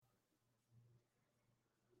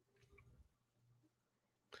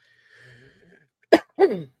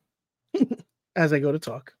as I go to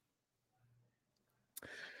talk.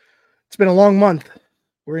 It's been a long month.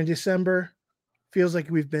 We're in December. Feels like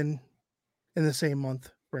we've been in the same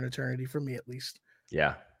month for an eternity, for me at least.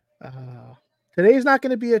 Yeah. Today is not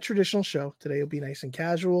going to be a traditional show. Today will be nice and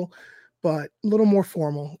casual, but a little more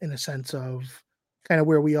formal in a sense of kind of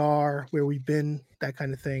where we are, where we've been, that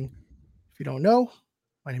kind of thing. If you don't know,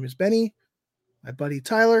 my name is Benny, my buddy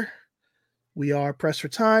Tyler. We are pressed for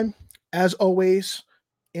time, as always,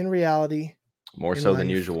 in reality. More in so life. than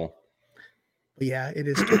usual. But yeah, it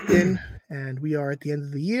is kicked in, and we are at the end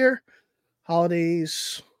of the year.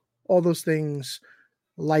 Holidays, all those things.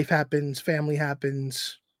 Life happens, family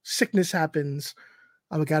happens, sickness happens.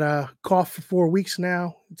 I've got a cough for 4 weeks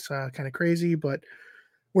now. It's kind of crazy, but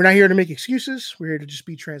we're not here to make excuses. We're here to just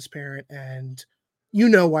be transparent, and you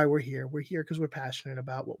know why we're here. We're here because we're passionate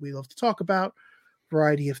about what we love to talk about,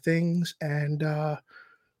 variety of things, and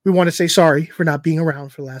we want to say sorry for not being around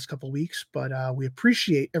for the last couple of weeks, but we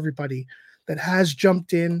appreciate everybody that has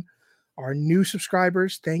jumped in. Our new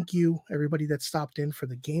subscribers, thank you, everybody that stopped in for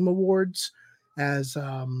the Game Awards. As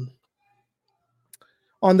on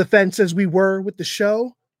the fence as we were with the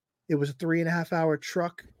show, it was a 3.5-hour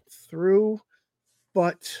truck through,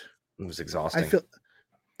 but it was exhausting. I feel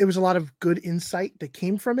it was a lot of good insight that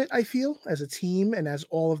came from it, I feel, as a team and as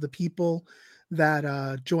all of the people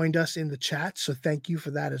that joined us in the chat. So thank you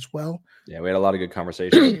for that as well. Yeah, we had a lot of good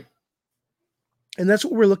conversation. And that's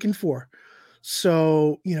what we're looking for.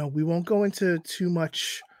 So, we won't go into too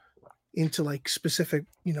much into like specific,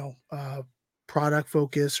 product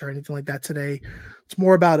focus or anything like that today. It's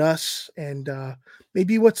more about us and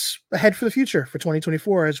maybe what's ahead for the future for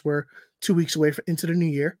 2024 as we're 2 weeks away into the new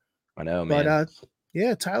year. I know, man. But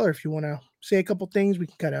yeah, Tyler, if you want to say a couple things, we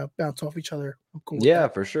can kind of bounce off each other. I'm cool with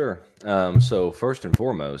that. For sure. So first and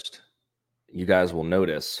foremost, you guys will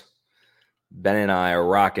notice Ben and I are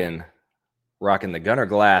rocking the Gunner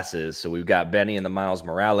glasses. So we've got Benny in the Miles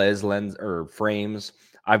Morales lens or frames.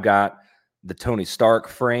 I've got the Tony Stark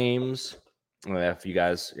frames. If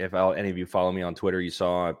any of you follow me on Twitter, you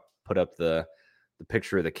saw I put up the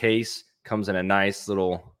picture of the case. Comes in a nice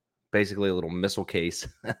little, basically a little missile case,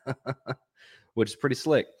 which is pretty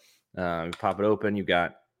slick. You pop it open. You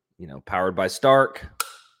got, powered by Stark.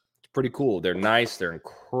 It's pretty cool. They're nice. They're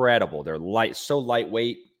incredible. They're so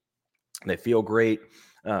lightweight. They feel great.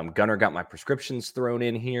 Gunner got my prescriptions thrown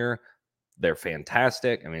in here. They're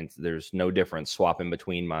fantastic. I mean, there's no difference swapping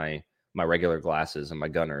between my regular glasses and my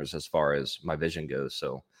Gunners as far as my vision goes.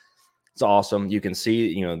 So it's awesome. You can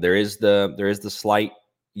see, there is the slight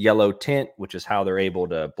yellow tint, which is how they're able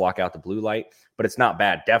to block out the blue light, but it's not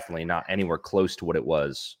bad. Definitely not anywhere close to what it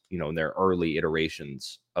was, in their early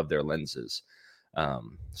iterations of their lenses.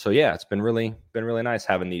 So yeah, it's been really nice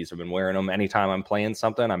having these. I've been wearing them anytime I'm playing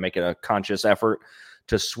something. I'm making a conscious effort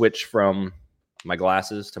to switch from my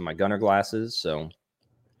glasses to my Gunner glasses. So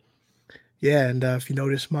yeah, and if you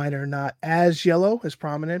notice, mine are not as yellow, as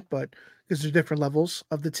prominent, but because there's different levels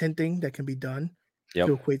of the tinting that can be done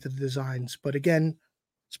to equate to the designs. But again,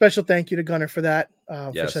 special thank you to Gunner for that,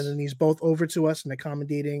 for sending these both over to us and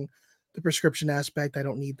accommodating the prescription aspect. I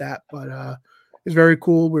don't need that, but it's very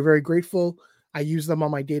cool. We're very grateful. I use them on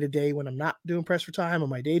my day-to-day when I'm not doing press for time, on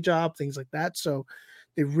my day job, things like that. So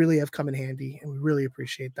they really have come in handy, and we really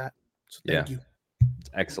appreciate that. So thank you. It's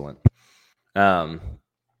excellent.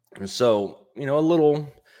 So, a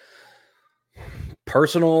little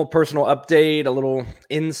personal update, a little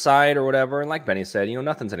insight or whatever. And like Benny said,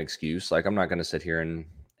 nothing's an excuse. Like, I'm not going to sit here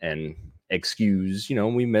and excuse,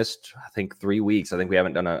 we missed, I think 3 weeks. I think we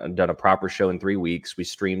haven't done a proper show in 3 weeks. We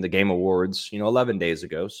streamed the Game Awards, 11 days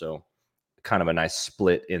ago. So kind of a nice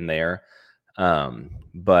split in there.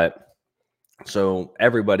 But so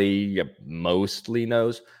everybody mostly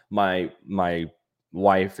knows my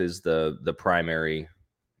wife is the primary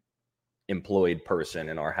employed person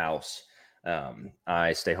in our house.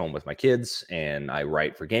 I stay home with my kids and I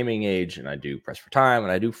write for Gaming Age and I do press for time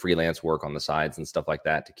and I do freelance work on the sides and stuff like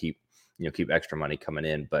that to keep extra money coming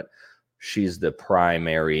in. But she's the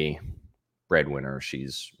primary breadwinner.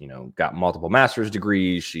 She's, got multiple master's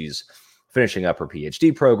degrees. She's finishing up her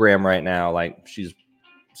PhD program right now. Like, she's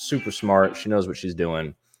super smart. She knows what she's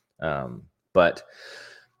doing. But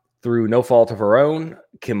through no fault of her own,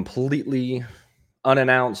 completely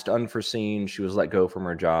unannounced, unforeseen, she was let go from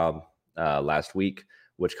her job last week,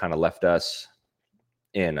 which kind of left us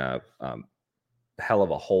in a hell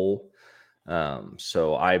of a hole.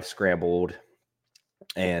 So I've scrambled,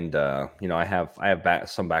 and I have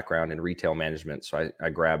some background in retail management. So I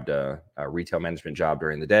grabbed a retail management job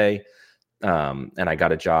during the day, and I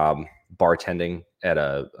got a job bartending at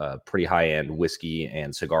a pretty high end whiskey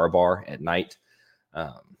and cigar bar at night.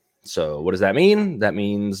 So what does that mean? That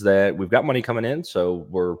means that we've got money coming in. So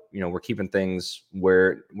we're keeping things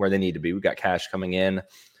where they need to be. We've got cash coming in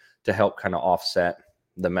to help kind of offset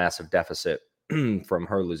the massive deficit from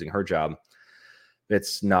her losing her job.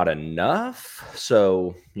 It's not enough.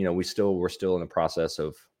 So, we're still in the process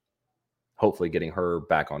of hopefully getting her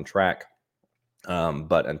back on track.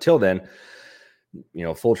 But until then,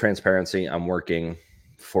 full transparency, I'm working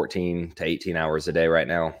 14 to 18 hours a day right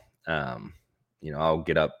now. I'll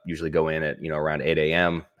get up, usually go in at, around 8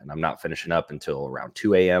 a.m. and I'm not finishing up until around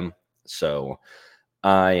 2 a.m. So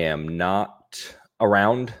I am not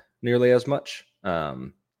around nearly as much.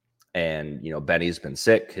 And Benny's been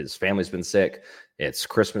sick, his family's been sick. It's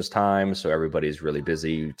Christmas time, so everybody's really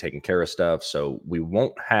busy taking care of stuff. So we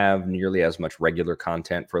won't have nearly as much regular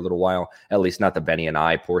content for a little while, at least not the Benny and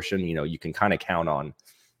I portion. You can kind of count on,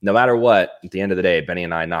 no matter what, at the end of the day, Benny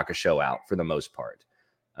and I knock a show out for the most part.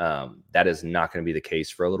 That is not going to be the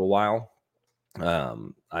case for a little while.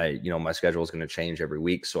 My schedule is going to change every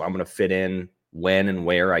week, so I'm going to fit in when and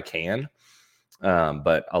where I can.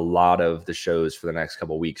 But a lot of the shows for the next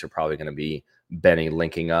couple of weeks are probably going to be Benny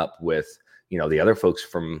linking up with, the other folks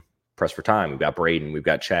from Press for Time. We've got Braden, we've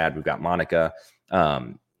got Chad, we've got Monica.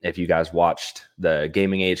 If you guys watched the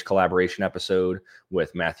Gaming Age collaboration episode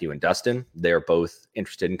with Matthew and Dustin, they're both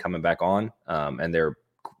interested in coming back on. And they're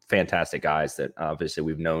fantastic guys that obviously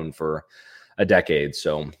we've known for a decade.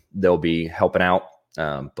 So they'll be helping out.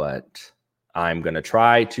 But I'm going to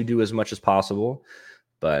try to do as much as possible,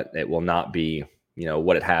 but it will not be,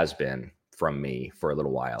 what it has been from me for a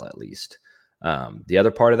little while, at least. The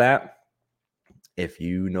other part of that, if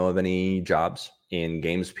you know of any jobs in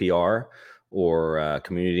games PR or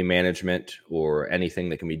community management or anything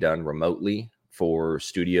that can be done remotely for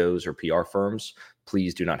studios or PR firms,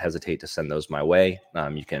 please do not hesitate to send those my way.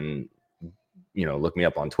 You can, look me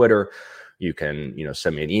up on Twitter. You can,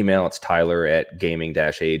 send me an email. It's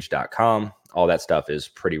tyler@gaming-age.com. All that stuff is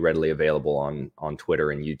pretty readily available on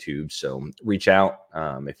Twitter and YouTube. So reach out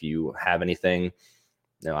if you have anything.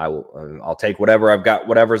 I'll take whatever I've got,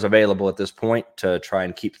 whatever's available at this point to try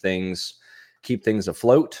and keep things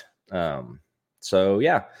afloat. So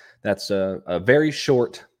yeah, that's a very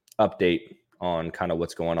short update on kind of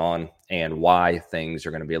what's going on and why things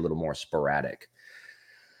are going to be a little more sporadic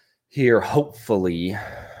here, hopefully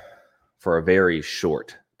for a very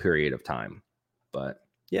short period of time. But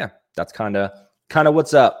yeah, that's kind of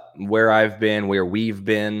what's up, where I've been, where we've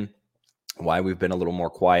been, why we've been a little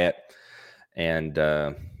more quiet, and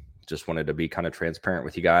just wanted to be kind of transparent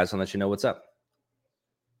with you guys and let you know what's up.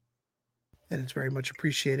 And it's very much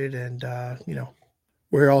appreciated. And,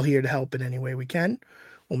 we're all here to help in any way we can.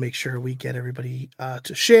 We'll make sure we get everybody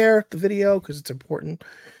to share the video because it's important.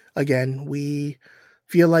 Again, we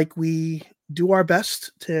feel like we do our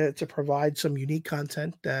best to provide some unique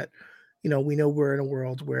content that, we know we're in a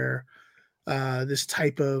world where this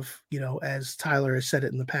type of, as Tyler has said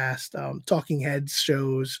it in the past, talking heads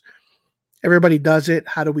shows, everybody does it.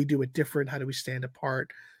 How do we do it different? How do we stand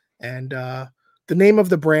apart? And the name of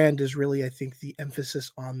the brand is really, I think, the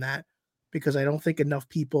emphasis on that, because I don't think enough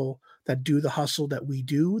people that do the hustle that we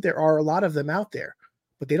do, there are a lot of them out there,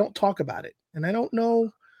 but they don't talk about it. And I don't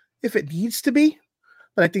know if it needs to be,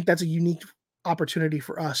 but I think that's a unique opportunity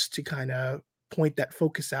for us to kind of point that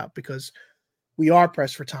focus out, because we are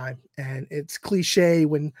pressed for time. And it's cliche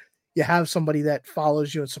when you have somebody that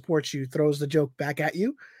follows you and supports you, throws the joke back at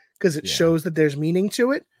you, because it shows that there's meaning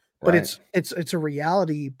to it. But Right. it's a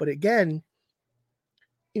reality. But again,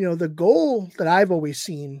 the goal that I've always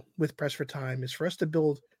seen with Press for Time is for us to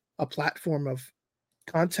build a platform of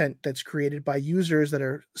content that's created by users that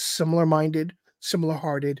are similar minded, similar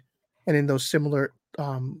hearted, and in those similar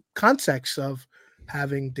contexts of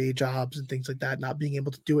having day jobs and things like that, not being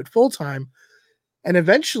able to do it full time, and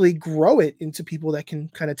eventually grow it into people that can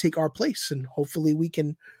kind of take our place. And hopefully we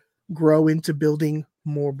can grow into building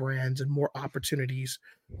more brands and more opportunities.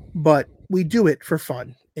 But we do it for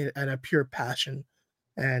fun and a pure passion.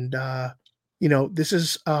 And this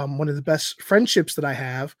is one of the best friendships that I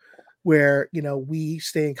have, where we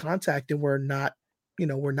stay in contact and we're not in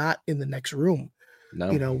the next room.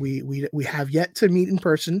 No. We have yet to meet in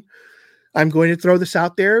person. I'm going to throw this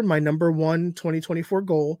out there. My number one 2024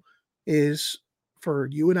 goal is for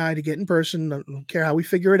you and I to get in person. I don't care how we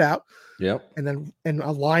figure it out. Yep. And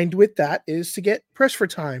aligned with that is to get Press for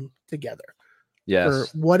Time together. Yes. For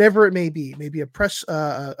whatever it may be, maybe a press,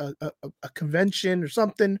 a convention or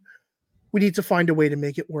something. We need to find a way to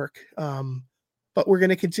make it work. But we're going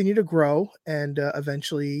to continue to grow, and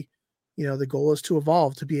eventually, the goal is to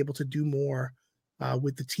evolve, to be able to do more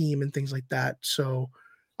with the team and things like that. So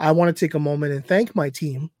I want to take a moment and thank my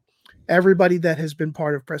team everybody that has been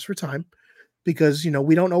part of Press for Time, because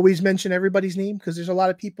we don't always mention everybody's name because there's a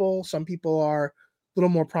lot of people. Some people are a little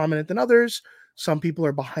more prominent than others. Some people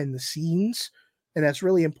are behind the scenes, and that's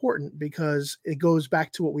really important because it goes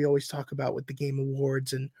back to what we always talk about with the game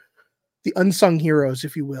awards and the unsung heroes,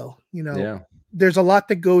 if you will. Yeah. There's a lot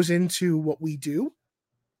that goes into what we do.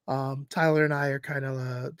 Tyler and I are kind of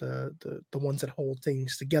the ones that hold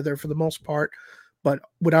things together for the most part, but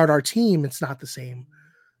without our team, it's not the same.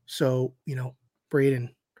 So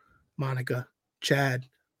Braden, Monica, Chad,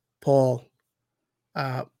 Paul,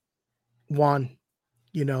 uh, Juan,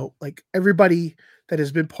 like everybody that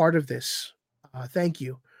has been part of this. Thank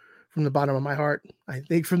you from the bottom of my heart. I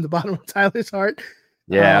think from the bottom of Tyler's heart.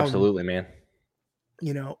 Yeah, Um, absolutely, man.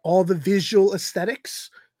 all the visual aesthetics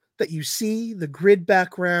that you see, the grid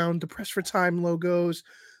background, the Press for Time logos,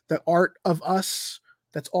 the art of us.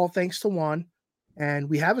 That's all thanks to Juan. And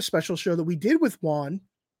we have a special show that we did with Juan,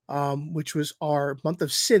 which was our month of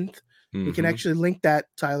synth. We can Hmm. actually link that,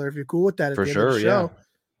 Tyler, if you're cool with that at For the end of the sure. Yeah. show.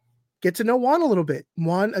 Get to know Juan a little bit.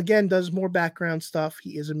 Juan, again, does more background stuff.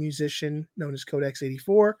 He is a musician known as Codex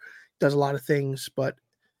 84, does a lot of things, but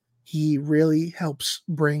he really helps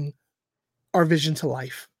bring our vision to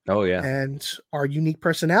life Oh, yeah. and our unique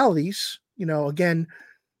personalities. Again,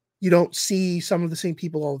 you don't see some of the same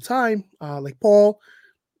people all the time. Like Paul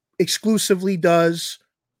exclusively does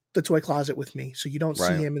the toy closet with me, so you don't see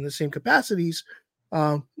Right. him in the same capacities.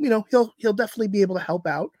 He'll definitely be able to help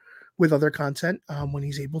out with other content when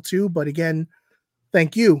he's able to. But again,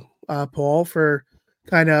 thank you, Paul, for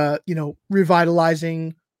kind of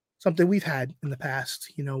revitalizing something we've had in the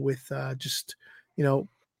past. With just you know,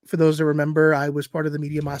 for those that remember, I was part of the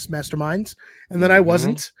Media Masterminds, and then I Hmm.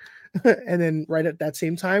 wasn't, and then right at that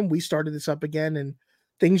same time, we started this up again, and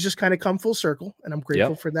things just kind of come full circle, and I'm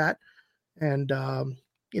grateful Yep. for that. And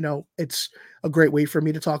it's a great way for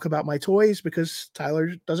me to talk about my toys because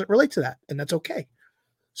Tyler doesn't relate to that, and that's okay.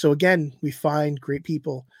 So again, we find great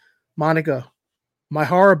people. Monica, my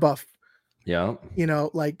horror buff, Yep.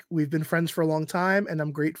 like we've been friends for a long time, and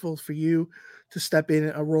I'm grateful for you to step in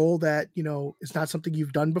a role that is not something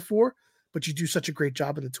you've done before, but you do such a great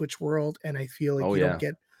job in the Twitch world, and I feel like Oh, you don't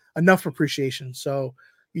yeah. get enough appreciation. So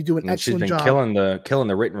you do an And she's excellent been job. killing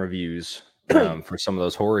the written reviews for some of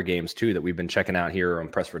those horror games too that we've been checking out here on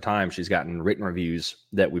Press for Time. She's gotten written reviews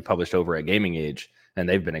that we published over at Gaming Age, and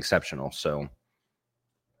they've been exceptional. So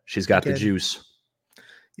she's got the Again, juice.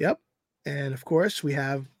 yep. And of course, we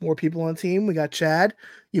have more people on the team. We got Chad.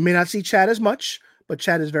 You may not see Chad as much, but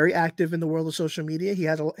Chad is very active in the world of social media. He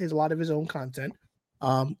has a lot of his own content,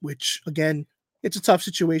 which again, it's a tough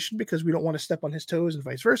situation because we don't want to step on his toes and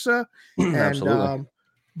vice versa. And Absolutely.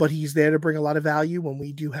 but he's there to bring a lot of value when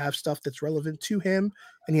we do have stuff that's relevant to him,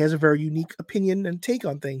 and he has a very unique opinion and take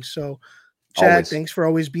on things. So, Chad, Always. thanks for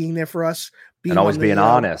always being there for us, And being always on being the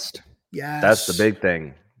honest. That's the yes. big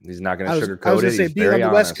thing. He's not going I to was I was sugarcoat gonna it. say He's being on very the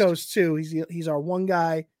West honest. Coast too. He's our one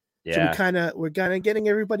guy, so Yeah. we're kind of getting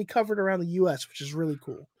everybody covered around the U.S., which is really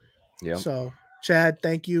cool. Yep. So, Chad,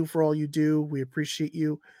 thank you for all you do. We appreciate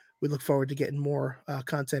you. We look forward to getting more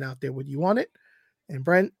content out there with you on it. And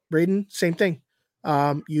Braden, same thing.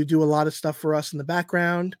 You do a lot of stuff for us in the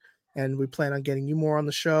background, and we plan on getting you more on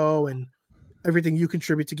the show and everything you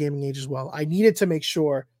contribute to Gaming Age as well. I needed to make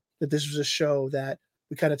sure that this was a show that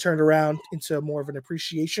we kind of turned around into more of an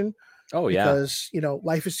appreciation Oh, yeah. because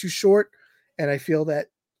life is too short, and I feel that,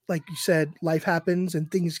 like you said, life happens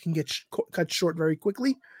and things can get cut short very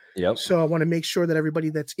quickly. Yep. So I want to make sure that everybody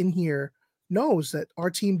that's in here knows that our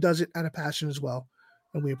team does it out of passion as well,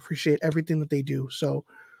 and we appreciate everything that they do. So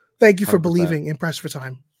thank you for 100%. believing in Press for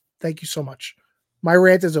Time. Thank you so much. My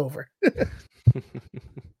rant is over.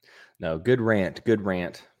 No, good rant. Good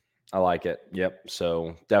rant. I like it. Yep.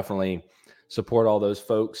 So definitely support all those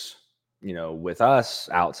folks. With us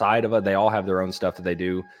outside of it, they all have their own stuff that they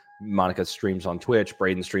do. Monica streams on Twitch.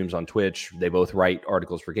 Braden streams on Twitch. They both write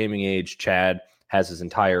articles for Gaming Age. Chad has his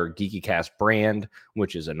entire GeekyCast brand,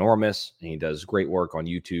 which is enormous, and he does great work on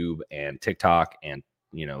YouTube and TikTok and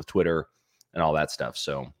Twitter and all that stuff.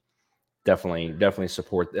 So definitely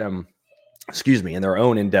support them, in their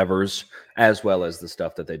own endeavors as well as the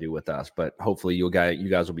stuff that they do with us. But hopefully you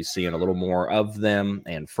guys will be seeing a little more of them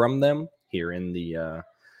and from them here in the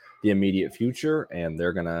immediate future, and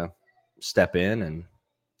they're gonna step in and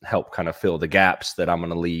help kind of fill the gaps that I'm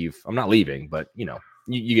gonna leave. I'm not leaving, but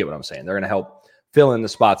you get what I'm saying. They're gonna help fill in the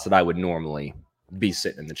spots that I would normally be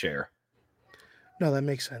sitting in the chair. No, that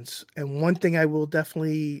makes sense. And one thing I will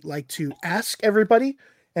definitely like to ask everybody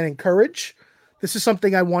and encourage, this is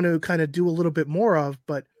something I want to kind of do a little bit more of,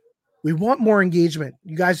 but we want more engagement.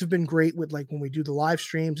 You guys have been great with like when we do the live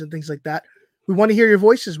streams and things like that. we want to hear your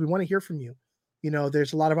voices. We want to hear from you.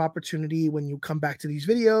 There's a lot of opportunity when you come back to these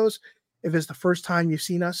videos. If it's the first time you've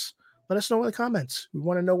seen us, let us know in the comments. We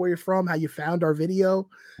want to know where you're from, how you found our video.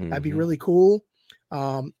 That'd be really cool.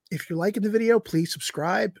 If you're liking the video, please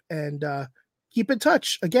subscribe and keep in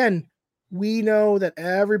touch. Again, we know that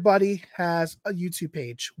everybody has a YouTube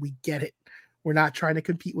page. We get it. We're not trying to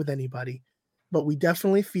compete with anybody, but we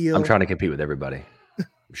definitely feel. I'm trying to compete with everybody. All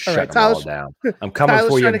right, Shutting them all down. I'm coming Tyler's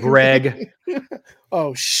for you, trying to Greg.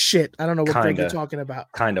 Oh shit! I don't know what Greg you're talking about.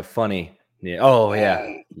 Kind of funny. Yeah. Oh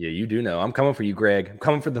yeah. Yeah, you do know. I'm coming for you, Greg. I'm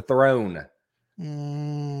coming for the throne.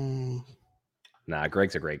 Nah,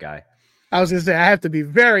 Greg's a great guy. I was gonna say I have to be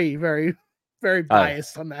very, very, very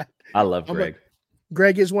biased on that. I love Greg.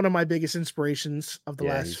 Greg is one of my biggest inspirations of the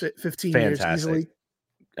last 15 years easily.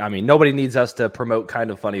 I mean, nobody needs us to promote Kind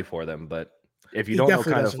of Funny for them, but if you don't know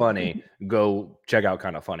Kind of Funny, go check out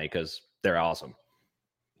Kind of Funny because they're awesome.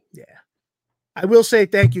 Yeah. I will say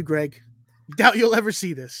thank you, Greg. Doubt you'll ever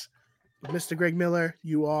see this. But Mr. Greg Miller,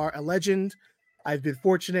 you are a legend. I've been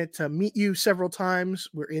fortunate to meet you several times.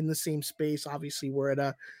 We're in the same space. Obviously, we're at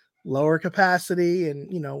a lower capacity, and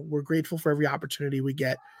we're grateful for every opportunity we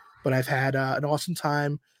get. But I've had an awesome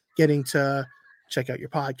time getting to check out your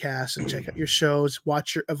podcast and check out your shows,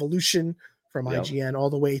 watch your evolution from IGN all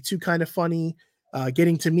the way to Kind of Funny.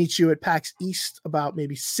 Getting to meet you at PAX East about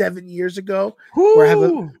maybe 7 years ago,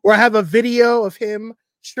 where I have a video of him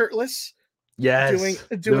shirtless, doing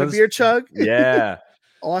a beer chug. Yeah,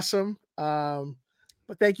 awesome.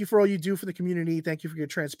 But thank you for all you do for the community. Thank you for your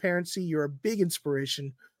transparency. You're a big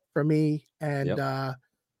inspiration for me, and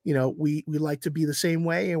we like to be the same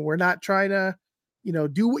way. And we're not trying to,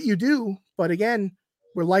 do what you do, but again,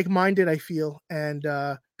 we're like-minded. I feel, and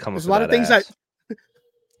there's a lot of things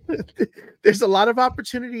there's a lot of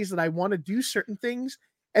opportunities that I want to do certain things,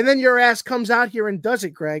 and then your ass comes out here and does it,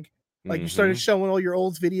 Greg. Like you started showing all your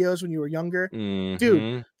old videos when you were younger.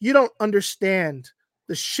 Dude, you don't understand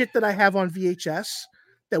the shit that I have on VHS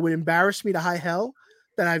that would embarrass me to high hell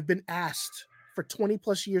that I've been asked for 20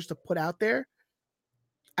 plus years to put out there.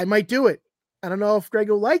 I might do it. I don't know if Greg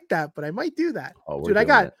will like that, but I might do that. Dude, I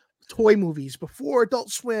got toy movies before Adult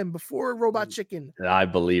Swim, before Robot Chicken. I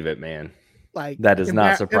believe it, man. Like that does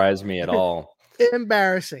not surprise me at all.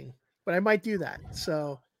 Embarrassing, but I might do that.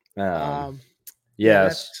 So,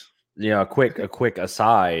 yes, a quick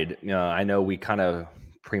aside. I know we kind of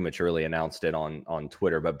prematurely announced it on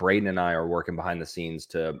Twitter, but Braden and I are working behind the scenes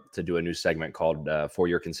to do a new segment called For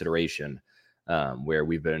Your Consideration, where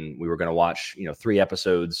we were going to watch 3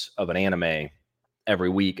 episodes of an anime every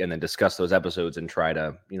week and then discuss those episodes and try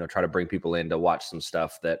to bring people in to watch some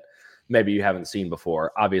stuff that maybe you haven't seen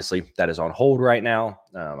before. Obviously, that is on hold right now.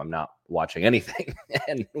 I'm not watching anything,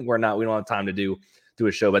 and we don't have time to do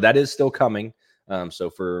a show, but that is still coming.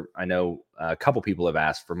 So I know a couple people have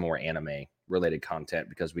asked for more anime related content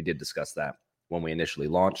because we did discuss that when we initially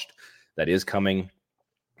launched. That is coming.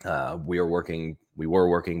 We were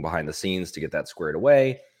working behind the scenes to get that squared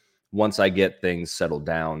away. Once I get things settled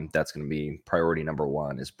down, that's going to be priority number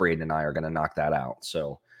 1. Is Braden and I are going to knock that out.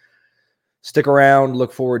 So stick around.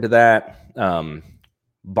 Look forward to that.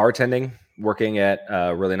 Bartending, working at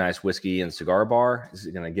a really nice whiskey and cigar bar, is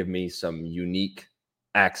going to give me some unique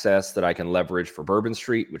access that I can leverage for Bourbon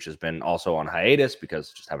Street, which has been also on hiatus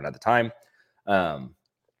because just haven't had the time.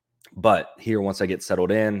 But here, once I get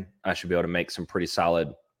settled in, I should be able to make some pretty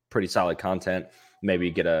solid content.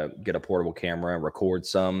 Maybe get a portable camera and record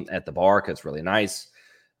some at the bar because it's really nice.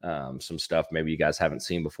 Some stuff maybe you guys haven't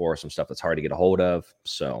seen before, some stuff that's hard to get a hold of.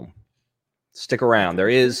 So stick around. There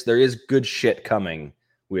is good shit coming.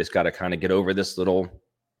 We just got to kind of get over this little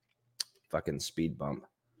fucking speed bump.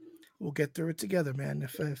 We'll get through it together, man.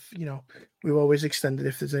 If we've always extended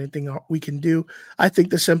if there's anything we can do. I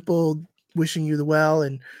think the simple wishing you the well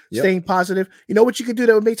and staying positive. You know what you could do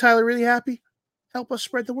that would make Tyler really happy? Help us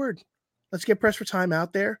spread the word. Let's get Press for Time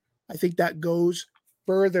out there. I think that goes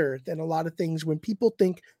further than a lot of things. When people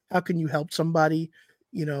think, how can you help somebody?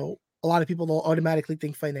 A lot of people don't automatically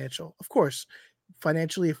think financial. Of course,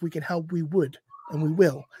 financially, if we can help, we would, and we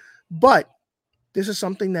will. But this is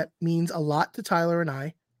something that means a lot to Tyler and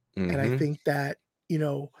I. And I think that,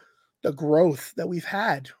 the growth that we've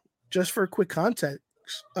had, just for a quick context,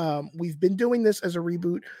 we've been doing this as a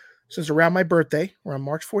reboot since around my birthday, around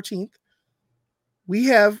March 14th. We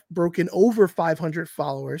have broken over 500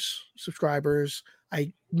 followers, subscribers.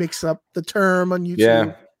 I mix up the term on YouTube.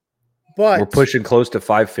 Yeah. But we're pushing close to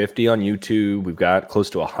 550 on YouTube. We've got close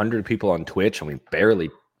to 100 people on Twitch, and we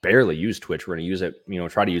barely use Twitch. We're going to use it,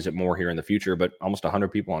 try to use it more here in the future, but almost 100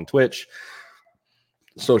 people on Twitch.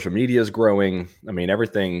 Social media is growing. I mean,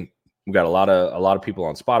 everything We've got a lot of people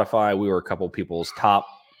on Spotify. We were a couple of people's top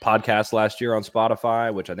podcasts last year on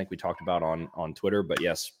Spotify, which I think we talked about on Twitter. But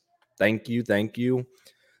yes, thank you.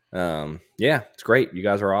 Yeah, it's great. You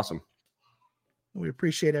guys are awesome. We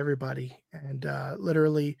appreciate everybody, and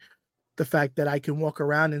literally the fact that I can walk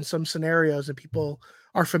around in some scenarios and people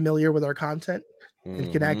are familiar with our content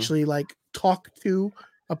and can actually like talk to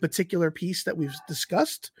a particular piece that we've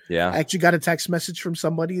discussed. Yeah. I actually got a text message from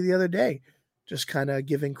somebody the other day, just kind of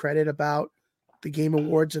giving credit about the Game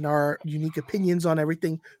Awards and our unique opinions on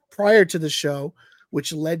everything prior to the show,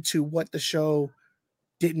 which led to what the show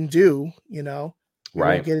didn't do. We won't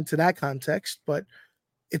Right. get into that context, but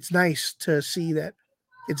it's nice to see that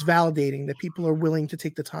it's validating that people are willing to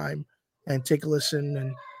take the time and take a listen.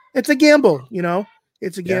 And it's a gamble.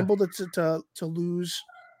 It's a Yeah. gamble to lose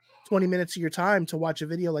 20 minutes of your time to watch a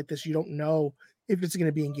video like this. You don't know if it's going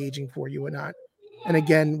to be engaging for you or not. And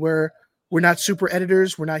again, we're not super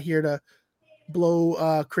editors. We're not here to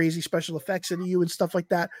blow crazy special effects into you and stuff like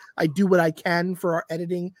that. I do what I can for our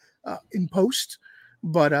editing in post,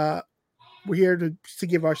 but we're here to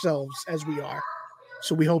give ourselves as we are.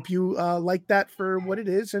 So we hope you like that for what it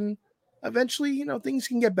is, and eventually, things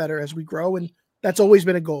can get better as we grow, and that's always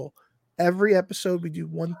been a goal. Every episode, we do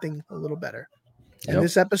one thing a little better, and Yep.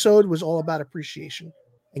 this episode was all about appreciation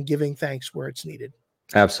and giving thanks where it's needed.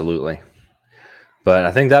 Absolutely. But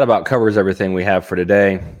I think that about covers everything we have for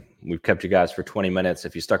today. We've kept you guys for 20 minutes.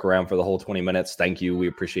 If you stuck around for the whole 20 minutes, thank you. We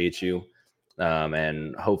appreciate you.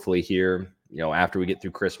 And hopefully here, after we get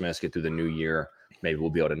through Christmas, get through the new year, maybe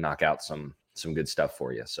we'll be able to knock out some good stuff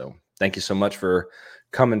for you. So thank you so much for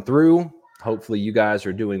coming through. Hopefully you guys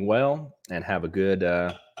are doing well and have a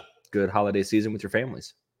good holiday season with your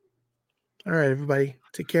families. All right, everybody.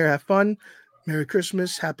 Take care. Have fun. Merry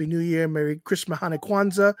Christmas. Happy New Year. Merry Christmas, Hanukkah,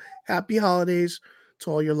 Kwanzaa. Happy holidays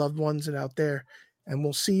to all your loved ones and out there. And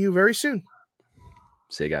we'll see you very soon.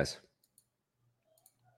 See you guys.